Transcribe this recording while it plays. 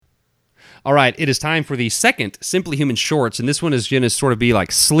All right, it is time for the second Simply Human Shorts, and this one is going to sort of be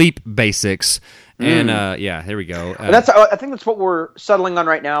like sleep basics. And here we go. I think that's what we're settling on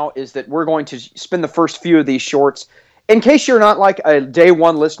right now, is that we're going to spend the first few of these shorts. In case you're not like a day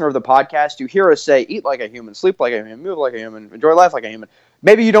one listener of the podcast, you hear us say, eat like a human, sleep like a human, move like a human, enjoy life like a human.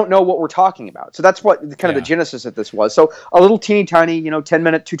 Maybe you don't know what we're talking about. So that's what kind of the genesis of this was. So a little teeny tiny,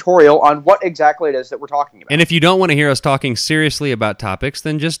 10-minute tutorial on what exactly it is that we're talking about. And if you don't want to hear us talking seriously about topics,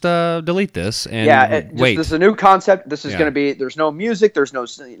 then just delete this and wait. This is a new concept. This is going to be, there's no music, there's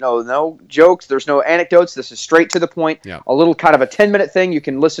no jokes, there's no anecdotes. This is straight to the point. Yeah. A little kind of a 10-minute thing you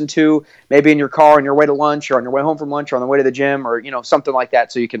can listen to maybe in your car on your way to lunch or on your way home from lunch or on the way to the gym or, something like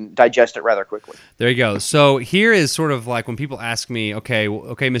that, so you can digest it rather quickly. There you go. So here is sort of like when people ask me, okay,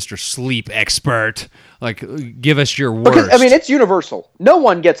 Mr. Sleep Expert, like, give us your worst. Because, it's universal. No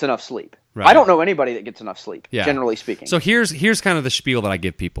one gets enough sleep. Right. I don't know anybody that gets enough sleep, generally speaking. So here's kind of the spiel that I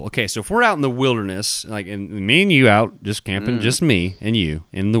give people. Okay, so if we're out in the wilderness, like me and you out just camping, just me and you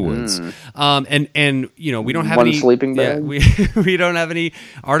in the woods, and we don't have one any sleeping bag. We don't have any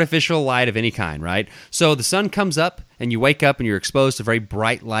artificial light of any kind, right? So the sun comes up and you wake up and you're exposed to very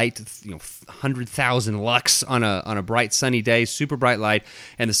bright light, 100,000 lux on a bright sunny day, super bright light,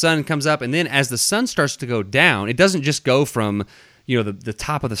 and the sun comes up, and then as the sun starts to go down, it doesn't just go from the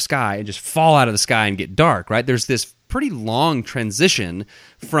top of the sky and just fall out of the sky and get dark, right? There's this pretty long transition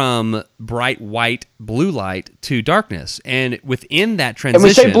from bright white blue light to darkness, and within that transition, and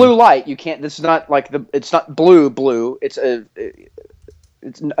we say blue light, you can't. This is not like it's not blue. It's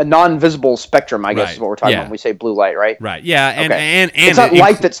a non-visible spectrum, I guess, is what we're talking about when we say blue light, right? Right. Yeah, and it's not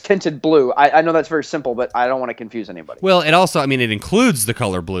light that's tinted blue. I know that's very simple, but I don't want to confuse anybody. Well, it also, it includes the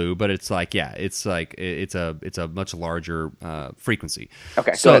color blue, but it's a much larger frequency.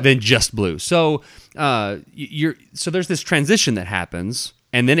 Okay. So than just blue. So there's this transition that happens.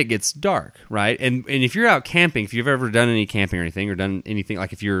 And then it gets dark, right? And if you're out camping, if you've ever done any camping or anything, or done anything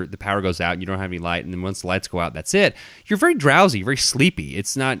like if the power goes out and you don't have any light, and then once the lights go out, that's it. You're very drowsy, very sleepy.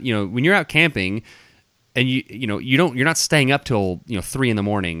 It's not, when you're out camping, and you're not staying up till 3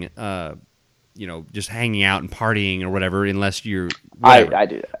 a.m, just hanging out and partying or whatever, unless you're. Whatever. I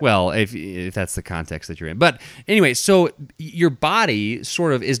do that. Well, if that's the context that you're in, but anyway, so your body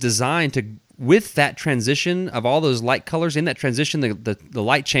sort of is designed to. With that transition of all those light colors, in that transition, the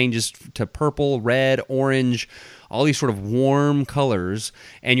light changes to purple, red, orange, all these sort of warm colors,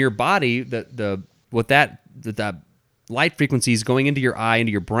 and your body, the light frequencies going into your eye,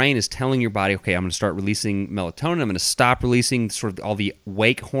 into your brain, is telling your body, okay, I'm going to start releasing melatonin, I'm going to stop releasing sort of all the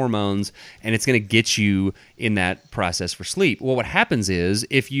wake hormones, and it's going to get you in that process for sleep. Well, what happens is,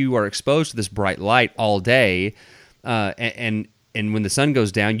 if you are exposed to this bright light all day, and when the sun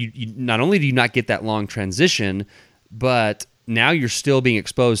goes down, you not only do you not get that long transition, but now you're still being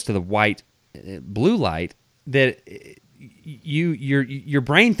exposed to the white, blue light that your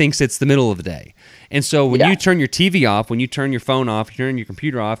brain thinks it's the middle of the day. And so when you turn your TV off, when you turn your phone off, you turn your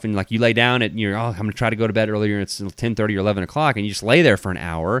computer off, and like you lay down and I'm going to try to go to bed earlier, and it's 10:30 or 11 o'clock, and you just lay there for an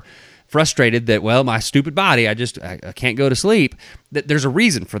hour, frustrated that, my stupid body, I can't go to sleep. There's a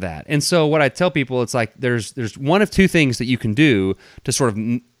reason for that. And so what I tell people, it's like there's one of two things that you can do to sort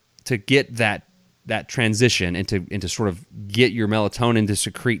of to get that transition and to sort of get your melatonin to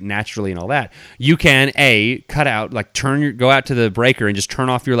secrete naturally and all that. You can cut out, like go out to the breaker and just turn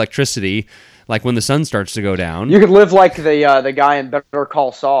off your electricity, like when the sun starts to go down. You could live like the guy in Better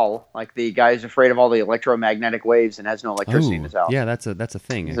Call Saul, like the guy who's afraid of all the electromagnetic waves and has no electricity in his house. Yeah, that's a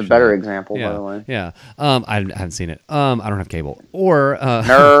thing. It's a better example, by the way. Yeah, I haven't seen it. I don't have cable. Or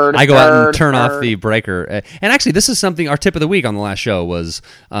nerd. I go out and turn off the breaker. And actually, this is something. Our tip of the week on the last show was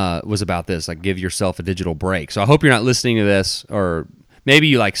about this. Like, give yourself a digital break. So I hope you're not listening to this, or maybe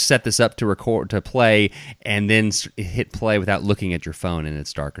you set this up to play, and then hit play without looking at your phone and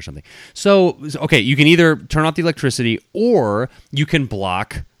it's dark or something. So, okay, you can either turn off the electricity, or you can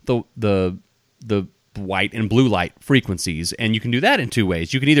block the white and blue light frequencies, and you can do that in two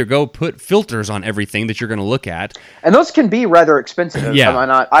ways. You can either go put filters on everything that you're going to look at, and those can be rather expensive.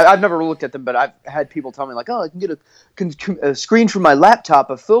 Yeah, I've never looked at them, but I've had people tell me like, I can get a screen from my laptop,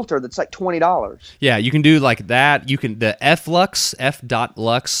 a filter that's like $20. Yeah, you can do like that. You can the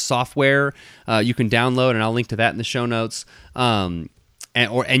f.lux software. You can download, and I'll link to that in the show notes. And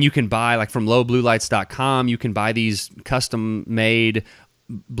you can buy, like, from lowbluelights.com. You can buy these custom made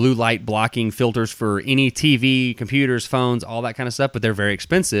blue light blocking filters for any TV, computers, phones, all that kind of stuff, but they're very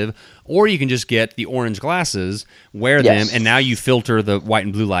expensive. Or you can just get the orange glasses, wear them, and now you filter the white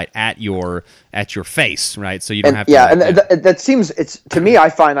and blue light at your face, right? So you don't have to. Yeah, that seems, to me, I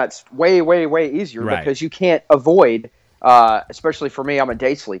find that's way, way, way easier, because you can't avoid especially for me, I'm a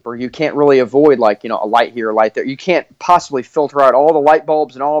day sleeper. You can't really avoid like, a light here, a light there. You can't possibly filter out all the light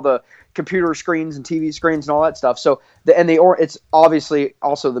bulbs and all the computer screens and TV screens and all that stuff. So it's obviously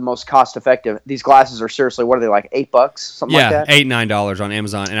also the most cost effective. These glasses are seriously, what are they, like $8, something like that? $8, $9 on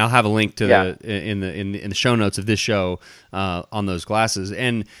Amazon, and I'll have a link to in the show notes of this show on those glasses.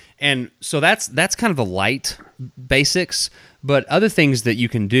 And so that's kind of the light basics. But other things that you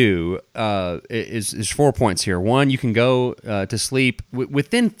can do is 4 points here. One, you can go to sleep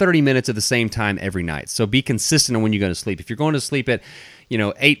within 30 minutes at the same time every night. So be consistent on when you go to sleep. If you're going to sleep at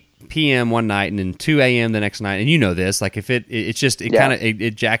 8 p.m. one night and then 2 a.m. the next night, and you know this, like if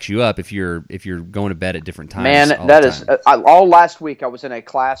it jacks you up if you're going to bed at different times. Man, that is all last week I was in a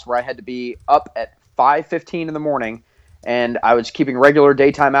class where I had to be up at 5:15 in the morning. And I was keeping regular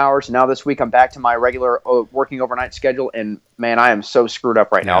daytime hours. Now this week I'm back to my regular working overnight schedule. And, man, I am so screwed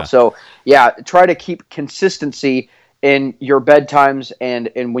up right now. So, try to keep consistency in your bedtimes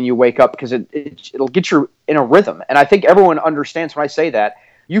and when you wake up, because it'll get you in a rhythm. And I think everyone understands when I say that.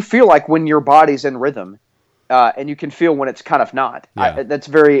 You feel like when your body's in rhythm, and you can feel when it's kind of not. That's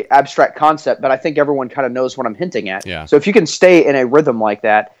a very abstract concept, but I think everyone kind of knows what I'm hinting at. Yeah. So if you can stay in a rhythm like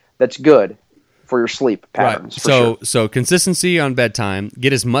that, that's good for your sleep patterns. Right. So consistency on bedtime.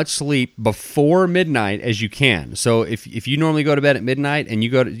 Get as much sleep before midnight as you can. So if you normally go to bed at midnight and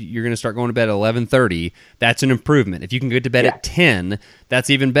you're going to start going to bed at 11:30, that's an improvement. If you can get to bed at 10, that's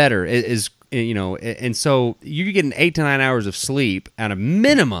even better. And so you're getting 8 to 9 hours of sleep at a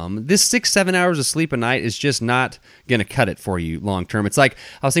minimum. This 6-7 hours of sleep a night is just not going to cut it for you long term. It's like,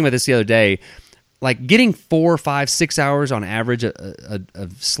 I was thinking about this the other day. Like getting 4, 5, 6 hours on average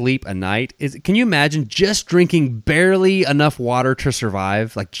of sleep a night can you imagine just drinking barely enough water to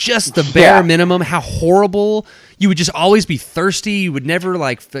survive? Like just the bare minimum. How horrible! You would just always be thirsty. You would never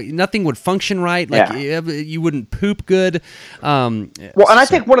nothing would function right. Like you wouldn't poop good. I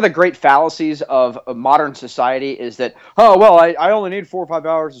think one of the great fallacies of modern society is that I only need 4 or 5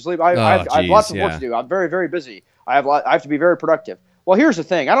 hours of sleep. I have lots of work to do. I'm very, very busy. I have to be very productive. Well, here's the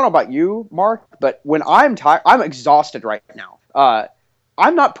thing. I don't know about you, Mark, but when I'm tired, I'm exhausted right now.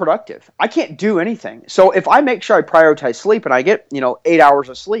 I'm not productive. I can't do anything. So if I make sure I prioritize sleep and I get 8 hours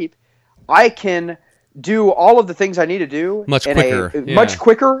of sleep, I can do all of the things I need to do much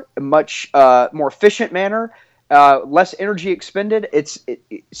quicker, much more efficient manner, less energy expended. It's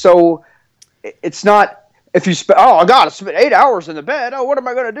not. If you spend, I spent 8 hours in the bed. What am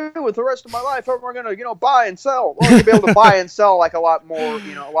I going to do with the rest of my life? How am I going to, buy and sell? Well, you'll be able to buy and sell like a lot more,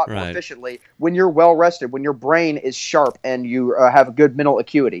 more efficiently when you're well rested, when your brain is sharp and you have a good mental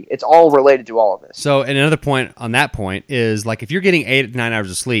acuity. It's all related to all of this. So, and another point on that point is like if you're getting 8 to 9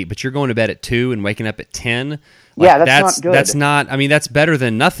 hours of sleep, but you're going to bed at 2 and waking up at 10. That's not good. That's not. I mean, that's better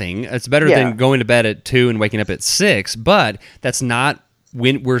than nothing. It's better than going to bed at 2 and waking up at 6. But that's not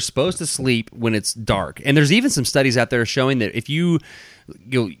when we're supposed to sleep when it's dark. And there's even some studies out there showing that if you'll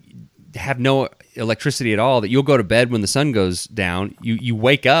have no electricity at all, that you'll go to bed when the sun goes down, you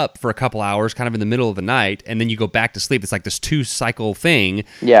wake up for a couple hours kind of in the middle of the night, and then you go back to sleep. It's like this 2-cycle thing,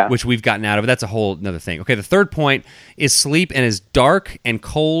 which we've gotten out of. That's a whole another thing. Okay, the third point is sleep in as dark and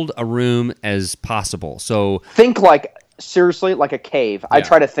cold a room as possible. So think seriously, like a cave. I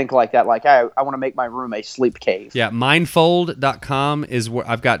try to think like that. Like I want to make my room a sleep cave. Yeah, mindfold.com is where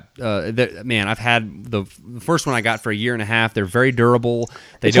I've got. I've had the first one I got for a year and a half. They're very durable.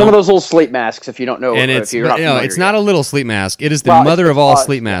 It's one of those little sleep masks. If you don't know, and it's not a little sleep mask. It is the mother of all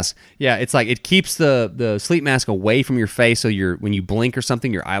sleep masks. Yeah, it's like it keeps the sleep mask away from your face, so when you blink or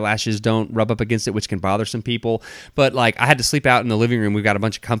something, your eyelashes don't rub up against it, which can bother some people. But like I had to sleep out in the living room. We've got a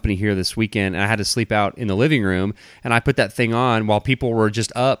bunch of company here this weekend, and I had to sleep out in the living room, and I put that thing on while people were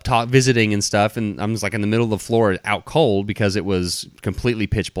just up visiting and stuff, and I'm just like in the middle of the floor out cold because it was completely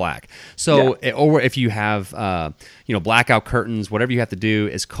pitch black. So or if you have blackout curtains, whatever you have to do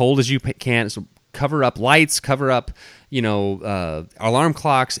as cold as you can. So cover up lights, cover up alarm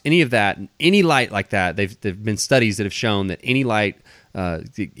clocks, any of that, any light like that. There've been studies that have shown that any light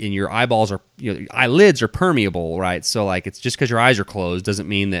in your eyeballs eyelids are permeable, right? So like it's just because your eyes are closed doesn't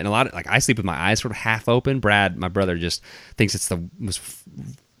mean that. And a lot of I sleep with my eyes sort of half open. Brad, my brother, just thinks it's the most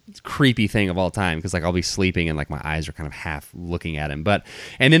creepy thing of all time because like I'll be sleeping and like my eyes are kind of half looking at him.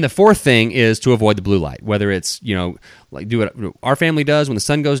 And then the fourth thing is to avoid the blue light, whether it's like do what our family does when the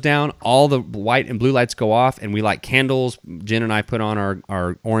sun goes down, all the white and blue lights go off, and we light candles. Jen and I put on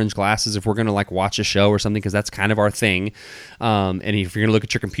our orange glasses if we're going to like watch a show or something, because that's kind of our thing. And if you're going to look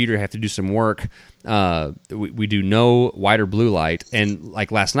at your computer, you have to do some work. We do no white or blue light. And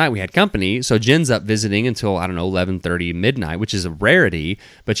like last night we had company, so Jen's up visiting until 11:30 midnight, which is a rarity,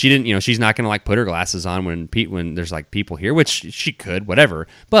 but she didn't, she's not going to like put her glasses on when there's like people here, which she could, whatever.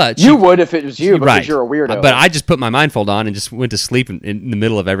 But you would if it was you, because right. you're a weirdo. But I just put my mindfold on and just went to sleep in the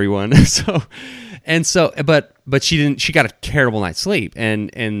middle of everyone. But she didn't. She got a terrible night's sleep,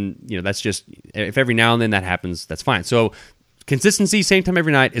 and that's just, if every now and then that happens, that's fine. So consistency, same time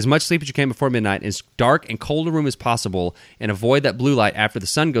every night, as much sleep as you can before midnight, as dark and cold a room as possible, and avoid that blue light after the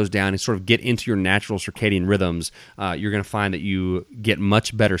sun goes down, and sort of get into your natural circadian rhythms. You're going to find that you get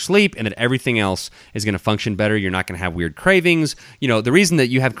much better sleep, and that everything else is going to function better. You're not going to have weird cravings. The reason that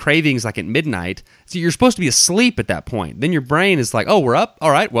you have cravings like at midnight, so you're supposed to be asleep at that point. Then your brain is like, oh, we're up?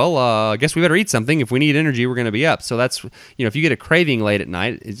 All right, well, I guess we better eat something. If we need energy, we're going to be up. So that's, if you get a craving late at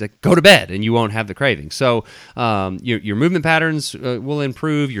night, it's like, go to bed, and you won't have the craving. So your movement patterns will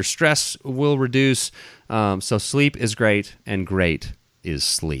improve, your stress will reduce. So sleep is great, and great is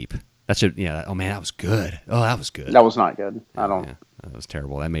sleep. That should, oh man, that was good. Oh, that was good. That was not good. That was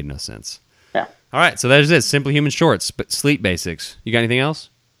terrible. That made no sense. Yeah. All right, so there's it. Simply Human Shorts, but sleep basics. You got anything else?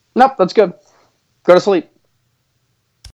 Nope, that's good. Go to sleep.